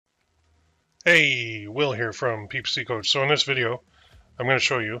Hey, Will here from PPC Coach. So in this video, I'm going to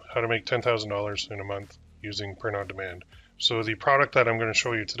show you how to make $10,000 in a month using print on demand. So the product that I'm going to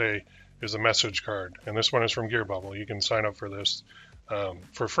show you today is a message card, and this one is from Gearbubble. You can sign up for this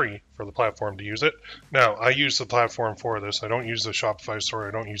for free for the platform to use it. Now, I use the platform for this. I don't use the Shopify store.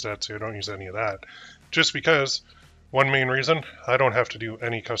 I don't use Etsy. I don't use any of that. Just because one main reason, I don't have to do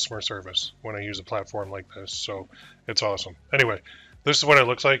any customer service when I use a platform like this. So it's awesome. Anyway, this is what it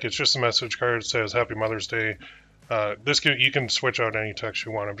looks like. It's just a message card. It says Happy Mother's Day. You can switch out any text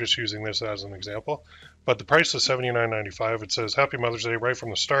you want. I'm just using this as an example. But the price is $79.95. It says Happy Mother's Day right from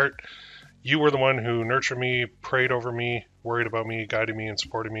the start. You were the one who nurtured me, prayed over me, worried about me, guided me, and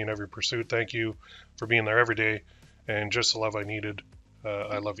supported me in every pursuit. Thank you for being there every day and just the love I needed.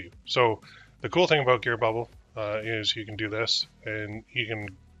 I love you. So the cool thing about Gearbubble is you can do this, and you can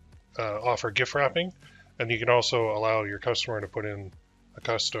offer gift wrapping, and you can also allow your customer to put in a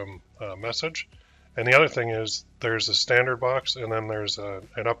custom message. And the other thing is there's a standard box, and then there's an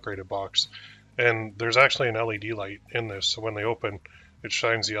upgraded box. And there's actually an LED light in this, so when they open, it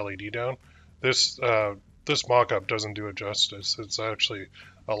shines the LED down. This mock-up doesn't do it justice. It's actually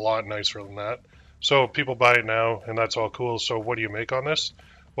a lot nicer than that. So people buy it now, and that's all cool. So what do you make on this?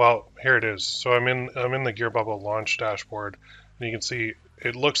 Well, here it is. So I'm in the Gearbubble launch dashboard, and you can see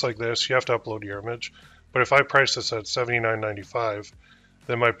it looks like this. You have to upload your image, but if I price this at $79.95,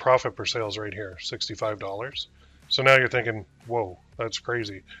 then my profit per sale is right here, $65. So now you're thinking, whoa, that's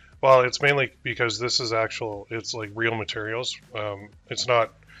crazy. Well, it's mainly because this is it's like real materials. It's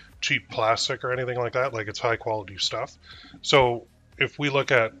not cheap plastic or anything like that. Like, it's high quality stuff. So if we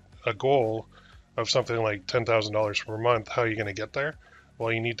look at a goal of something like $10,000 per month, how are you going to get there?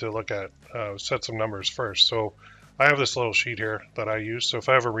 Well, you need to look at set some numbers first. So I have this little sheet here that I use. So if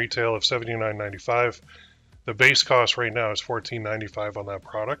I have a retail of $79.95, the base cost right now is $14.95 on that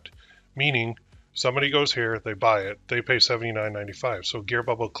product, meaning somebody goes here, they buy it, they pay $79.95. So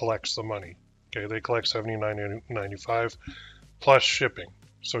Gearbubble collects the money. Okay, they collect $79.95 plus shipping.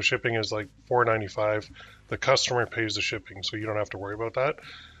 So shipping is like $4.95. The customer pays the shipping, so you don't have to worry about that.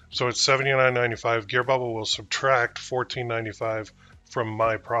 So it's $79.95. Gearbubble will subtract $14.95 from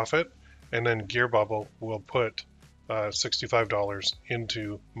my profit, and then Gearbubble will put $65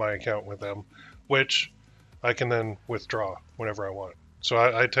 into my account with them, which I can then withdraw whenever I want. So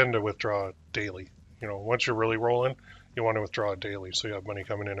I tend to withdraw daily. Once you're really rolling, you want to withdraw daily so you have money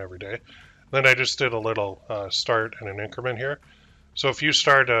coming in every day. Then I just did a little start and an increment here. So if you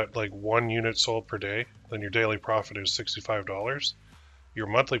start at like 1 unit sold per day, then your daily profit is $65. Your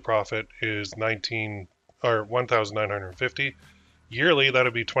monthly profit is 1,950. Yearly,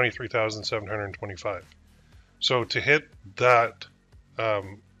 that'll be 23,725. So to hit that,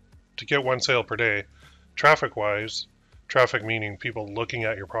 to get one sale per day, traffic-wise, traffic meaning people looking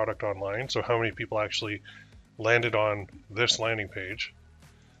at your product online, so how many people actually landed on this landing page,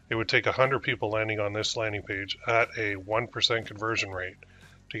 it would take 100 people landing on this landing page at a 1% conversion rate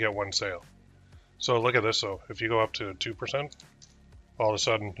to get one sale. So look at this though, if you go up to 2%, all of a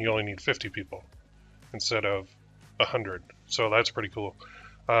sudden you only need 50 people instead of 100. So that's pretty cool.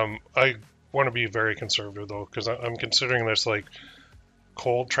 I want to be very conservative though, because I'm considering this like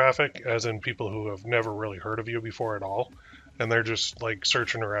cold traffic, as in people who have never really heard of you before at all, and they're just like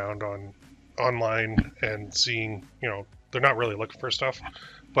searching around online and seeing, they're not really looking for stuff,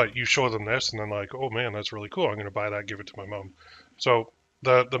 but you show them this and then like, oh man, that's really cool, I'm going to buy that, give it to my mom. So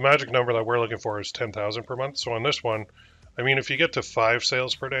the magic number that we're looking for is 10,000 per month. So on this one, I mean, if you get to 5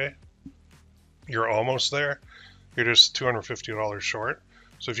 sales per day, you're almost there. You're just $250 short.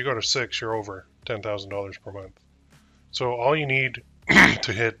 So if you go to 6, you're over $10,000 per month. So all you need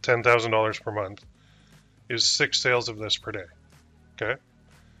to hit $10,000 per month is 6 sales of this per day. Okay,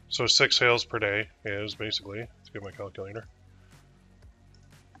 so 6 sales per day is basically, let's get my calculator,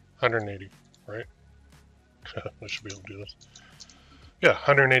 180, right? I should be able to do this. Yeah,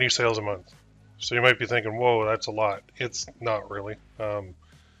 180 sales a month. So you might be thinking, whoa, that's a lot. It's not really.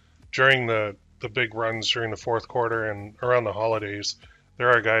 During the big runs during the fourth quarter and around the holidays,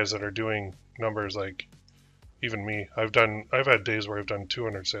 there are guys that are doing numbers like, even me, I've had days where I've done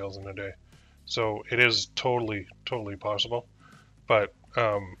 200 sales in a day. So it is totally possible, but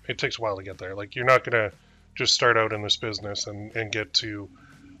it takes a while to get there. Like, you're not gonna just start out in this business and get to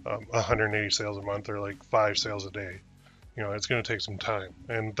 180 sales a month or like 5 sales a day. It's gonna take some time,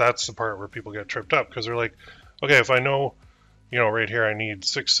 and that's the part where people get tripped up, because they're like, okay, if I know, right here I need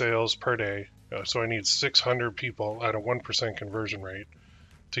 6 sales per day, so I need 600 people at a 1% conversion rate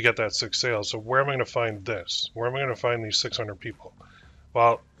to get that 6 sales. So where am I going to find this? Where am I going to find these 600 people?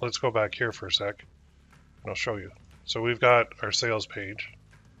 Well, let's go back here for a sec, and I'll show you. So we've got our sales page.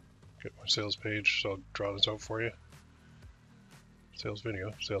 get my sales page, so I'll draw this out for you. Sales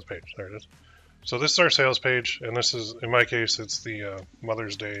video, sales page, there it is. So this is our sales page, and this is, in my case, it's the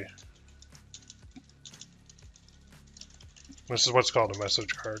Mother's Day. This is what's called a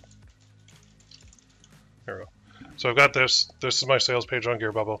message card. There we go. So I've got this. This is my sales page on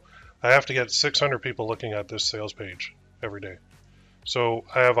GearBubble. I have to get 600 people looking at this sales page every day. So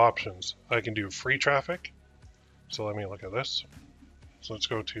I have options. I can do free traffic. So let me look at this. So let's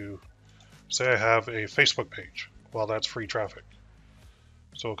go to, say I have a Facebook page. Well, that's free traffic.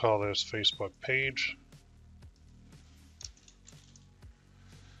 So we'll call this Facebook page.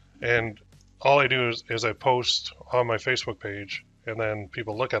 And all I do is I post on my Facebook page, and then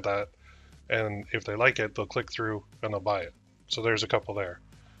people look at that, and if they like it, they'll click through and they'll buy it. So there's a couple there.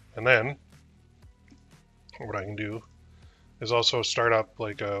 And then what I can do is also start up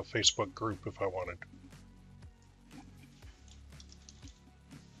like a Facebook group if I wanted.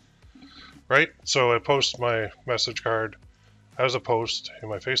 Right? So I post my message card as a post in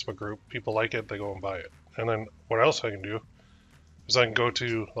my Facebook group. People like it, they go and buy it. And then what else I can do is I can go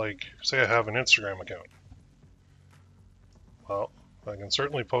to, like, say I have an Instagram account. Well, I can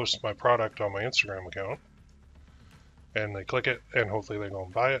certainly post my product on my Instagram account, and they click it, and hopefully they go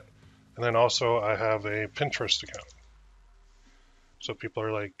and buy it. And then also I have a Pinterest account. So people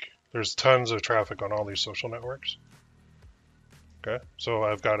are like, there's tons of traffic on all these social networks. Okay, so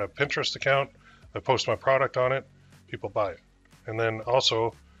I've got a Pinterest account, I post my product on it, people buy it. And then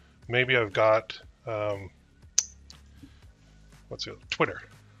also, maybe I've got, what's the other? Twitter.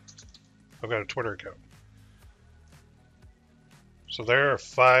 I've got a Twitter account. So there are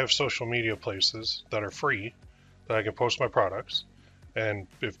 5 social media places that are free that I can post my products, and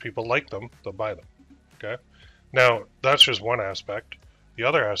if people like them, they'll buy them. Okay. Now that's just one aspect. The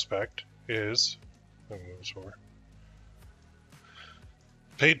other aspect is, let me move this over,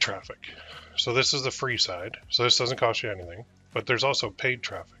 paid traffic. So this is the free side. So this doesn't cost you anything, but there's also paid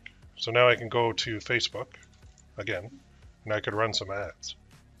traffic. So now I can go to Facebook again, and I could run some ads,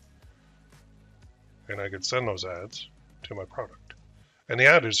 and I could send those ads to my product. And the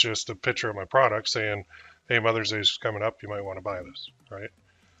ad is just a picture of my product saying, hey, Mother's Day is coming up, you might want to buy this, right?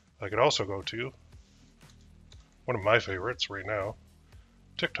 I could also go to one of my favorites right now,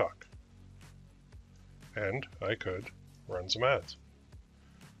 TikTok. And I could run some ads.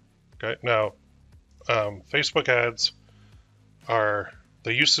 Okay, now, Facebook ads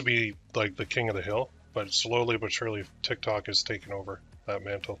they used to be like the king of the hill, but slowly but surely TikTok has taken over that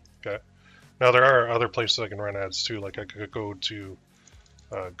mantle, okay? Now there are other places I can run ads too, like I could go to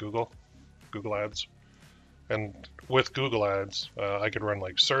Google ads. And with Google ads, I could run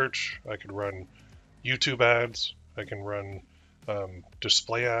like search, I could run YouTube ads, I can run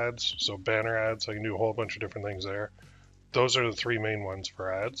display ads, so banner ads, I can do a whole bunch of different things there. Those are the 3 main ones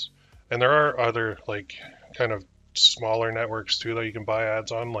for ads. And there are other like kind of smaller networks too that you can buy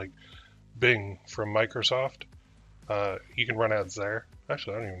ads on, like Bing from Microsoft. You can run ads there.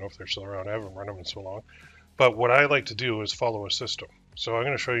 Actually, I don't even know if they're still around. I haven't run them in so long. But what I like to do is follow a system. So I'm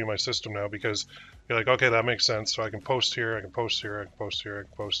going to show you my system now, because you're like, okay, that makes sense. So I can post here, I can post here, I can post here, I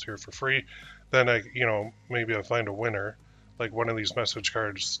can post here for free. Then maybe I find a winner. Like one of these message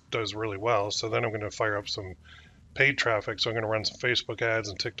cards does really well. So then I'm going to fire up some paid traffic. So I'm going to run some Facebook ads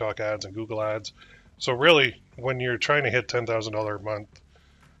and TikTok ads and Google ads. So really, when you're trying to hit $10,000 a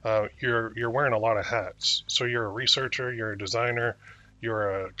month, you're wearing a lot of hats. So you're a researcher, you're a designer,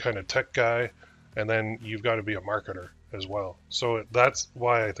 you're a kind of tech guy, and then you've got to be a marketer as well. So that's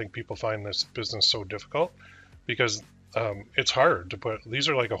why I think people find this business so difficult, because it's hard to put, these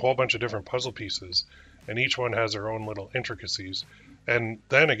are like a whole bunch of different puzzle pieces, and each one has their own little intricacies. And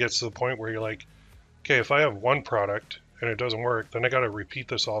then it gets to the point where you're like, okay, if I have one product and it doesn't work, then I got to repeat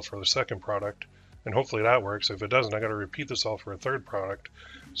this all for the second product, and hopefully that works. If it doesn't, I got to repeat this all for a third product.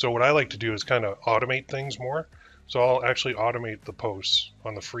 So what I like to do is kind of automate things more. So I'll actually automate the posts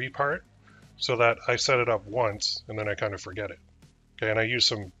on the free part, so that I set it up once and then I kind of forget it. Okay, and I use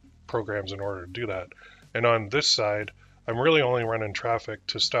some programs in order to do that. And on this side, I'm really only running traffic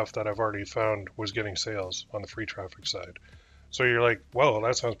to stuff that I've already found was getting sales on the free traffic side. So you're like, well,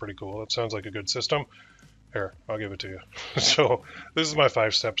 that sounds pretty cool. That sounds like a good system. Here, I'll give it to you. So this is my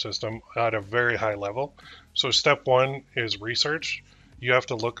 5-step system at a very high level. So step 1 is research. You have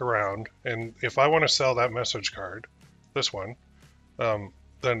to look around, and if I want to sell that message card, this one,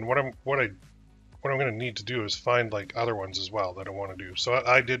 then what I'm going to need to do is find like other ones as well that I want to do. So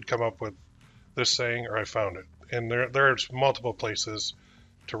I did come up with this saying, or I found it, and there's multiple places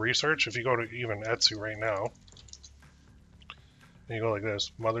to research. If you go to even Etsy right now, and you go like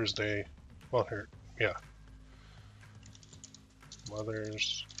this, Mother's Day, well here, yeah,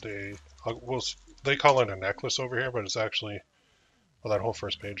 Mother's Day. They call it a necklace over here, but it's actually, well, that whole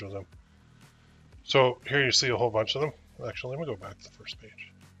first page was them. So here you see a whole bunch of them. Actually, let me go back to the first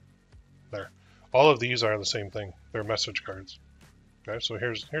page. There. All of these are the same thing. They're message cards. Okay, so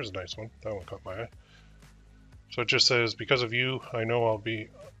here's a nice one. That one caught my eye. So it just says, because of you, I know I'll be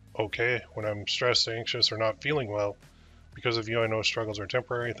okay when I'm stressed, anxious, or not feeling well. Because of you, I know struggles are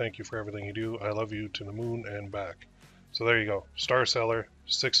temporary. Thank you for everything you do. I love you to the moon and back. So there you go. Star seller,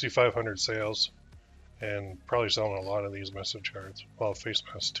 6,500 sales, and probably selling a lot of these message cards. Well, face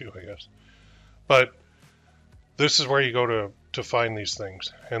masks too, I guess. But this is where you go to find these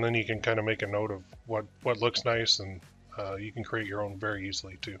things, and then you can kind of make a note of what looks nice, and you can create your own very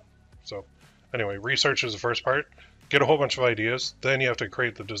easily too. So anyway, research is the first part. Get a whole bunch of ideas, then you have to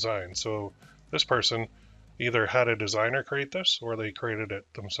create the design. So this person either had a designer create this or they created it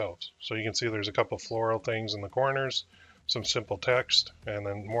themselves. So you can see there's a couple floral things in the corners, some simple text, and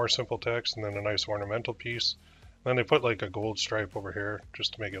then more simple text, and then a nice ornamental piece. Then they put like a gold stripe over here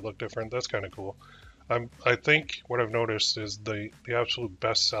just to make it look different. That's kind of cool. I think what I've noticed is the absolute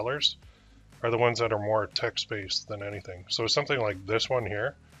best sellers are the ones that are more text-based than anything. So something like this one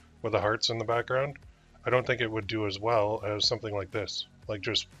here with the hearts in the background, I don't think it would do as well as something like this, like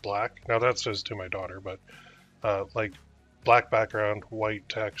just black. Now that says to my daughter, but like black background, white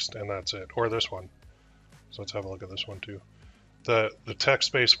text, and that's it. Or this one. So let's have a look at this one too. The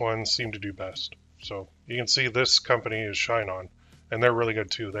text-based ones seem to do best. So you can see this company is Shine On, and they're really good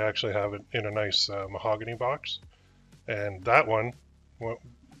too. They actually have it in a nice mahogany box. And that one, well,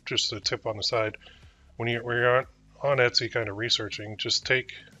 just a tip on the side, when you're on Etsy kind of researching, just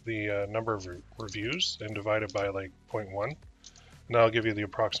take the number of reviews and divide it by like 0.1, and that'll give you the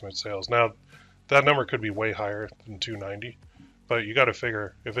approximate sales. Now, that number could be way higher than 290, but you got to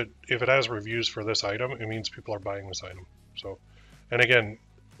figure if it has reviews for this item, it means people are buying this item. So, and again,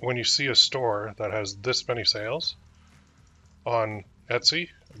 when you see a store that has this many sales on Etsy,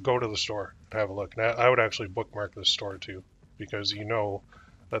 go to the store and have a look. Now, I would actually bookmark this store too, because you know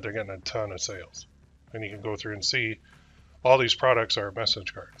that they're getting a ton of sales. And you can go through and see all these products are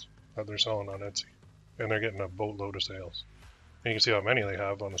message cards that they're selling on Etsy, and they're getting a boatload of sales. And you can see how many they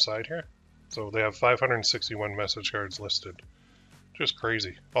have on the side here. So they have 561 message cards listed. Just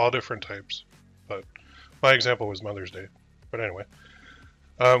crazy. All different types. But my example was Mother's Day. But anyway.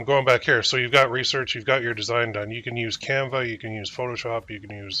 Going back here, so you've got research, you've got your design done. You can use Canva, you can use Photoshop, you can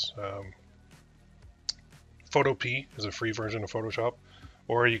use Photopea is a free version of Photoshop,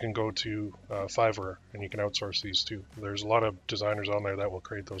 or you can go to Fiverr and you can outsource these too. There's a lot of designers on there that will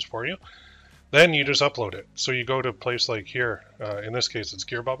create those for you. Then you just upload it. So you go to a place like here, in this case it's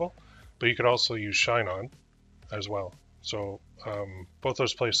Gear Bubble, but you could also use Shine On as well. So both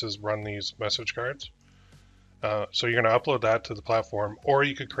those places run these message cards. So you're going to upload that to the platform, or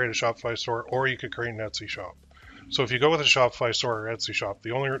you could create a Shopify store, or you could create an Etsy shop. So if you go with a Shopify store or Etsy shop,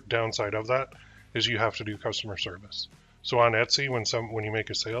 the only downside of that is you have to do customer service. So on Etsy, when you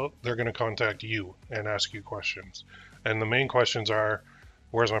make a sale, they're going to contact you and ask you questions. And the main questions are,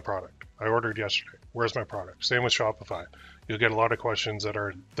 where's my product? I ordered yesterday. Where's my product? Same with Shopify. You'll get a lot of questions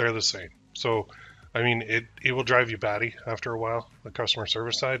they're the same. So, I mean, it will drive you batty after a while, the customer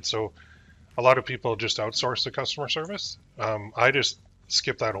service side. So a lot of people just outsource the customer service. I just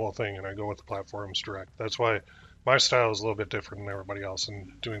skip that whole thing and I go with the platforms direct. That's why my style is a little bit different than everybody else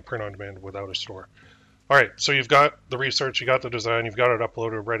and doing print on demand without a store. All right, so you've got the research, you got the design, you've got it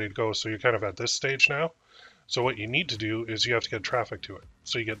uploaded, ready to go. So you're kind of at this stage now. So what you need to do is you have to get traffic to it.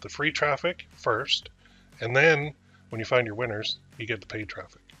 So you get the free traffic first, and then when you find your winners, you get the paid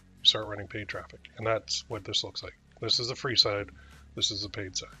traffic. You start running paid traffic, and that's what this looks like. This is the free side, this is the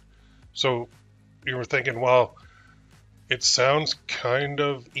paid side. So you were thinking, well, it sounds kind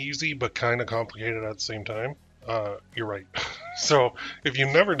of easy, but kind of complicated at the same time. You're right. So if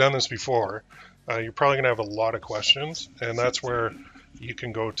you've never done this before, you're probably going to have a lot of questions, and that's where you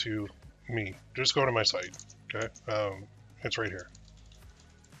can go to me. Just go to my site, okay? It's right here,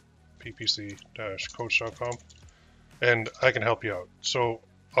 ppc-coach.com, and I can help you out. So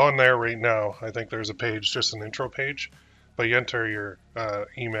on there right now, I think there's a page, just an intro page, but you enter your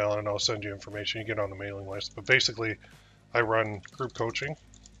email and I'll send you information. You get on the mailing list. But basically, I run group coaching,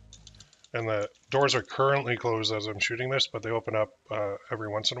 and the doors are currently closed as I'm shooting this, but they open up every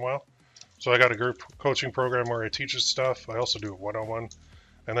once in a while. So I got a group coaching program where I teach stuff. I also do it one-on-one,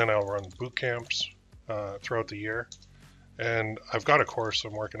 and then I'll run boot camps throughout the year. And I've got a course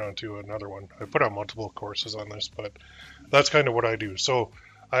I'm working on too, another one. I put out multiple courses on this, but that's kind of what I do. So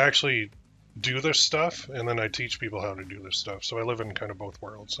I actually do this stuff, and then I teach people how to do this stuff. So I live in kind of both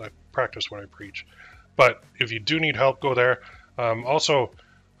worlds. I practice what I preach. But if you do need help, go there. Also,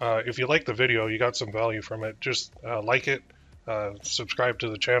 if you like the video, you got some value from it, just like it, subscribe to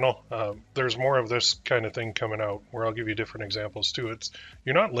the channel. There's more of this kind of thing coming out where I'll give you different examples too.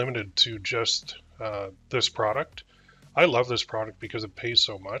 You're not limited to just this product. I love this product because it pays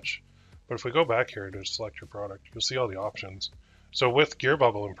so much. But if we go back here to select your product, you'll see all the options. So with Gear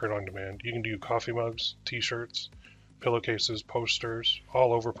Bubble and Print on Demand, you can do coffee mugs, t-shirts, pillowcases, posters,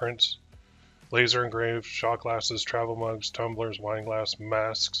 all over prints, laser engraved, shot glasses, travel mugs, tumblers, wine glass,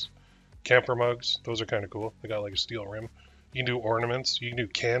 masks, camper mugs. Those are kind of cool. They got like a steel rim. You can do ornaments. You can do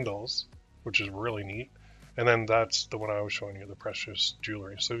candles, which is really neat. And then that's the one I was showing you, the precious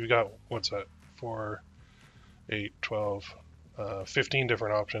jewelry. So you got, what's that, 4, 8, 12, 15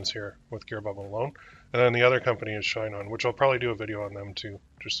 different options here with Gear Bubble alone. And then the other company is Shine On, which I'll probably do a video on them too,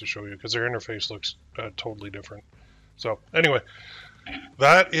 just to show you, because their interface looks totally different. So anyway,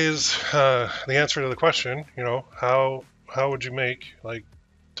 that is the answer to the question. You know, how would you make like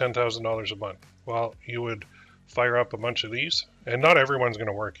 $10,000 a month? Well, you would fire up a bunch of these, and not everyone's going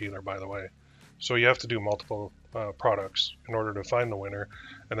to work either, by the way. So you have to do multiple products in order to find the winner,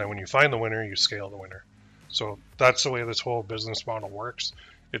 and then when you find the winner, you scale the winner. So that's the way this whole business model works.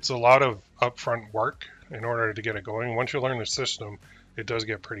 It's a lot of upfront work in order to get it going. Once you learn the system, it does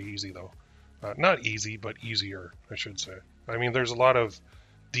get pretty easy though. Not easy, but easier, I should say. I mean, there's a lot of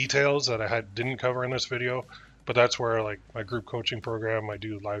details that I didn't cover in this video, but that's where like my group coaching program, I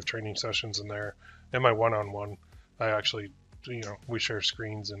do live training sessions in there, and my one-on-one, I actually, you know, we share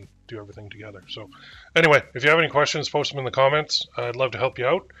screens and do everything together. So anyway, if you have any questions, post them in the comments. I'd love to help you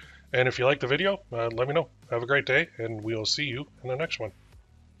out. And if you like the video, let me know. Have a great day, and we'll see you in the next one.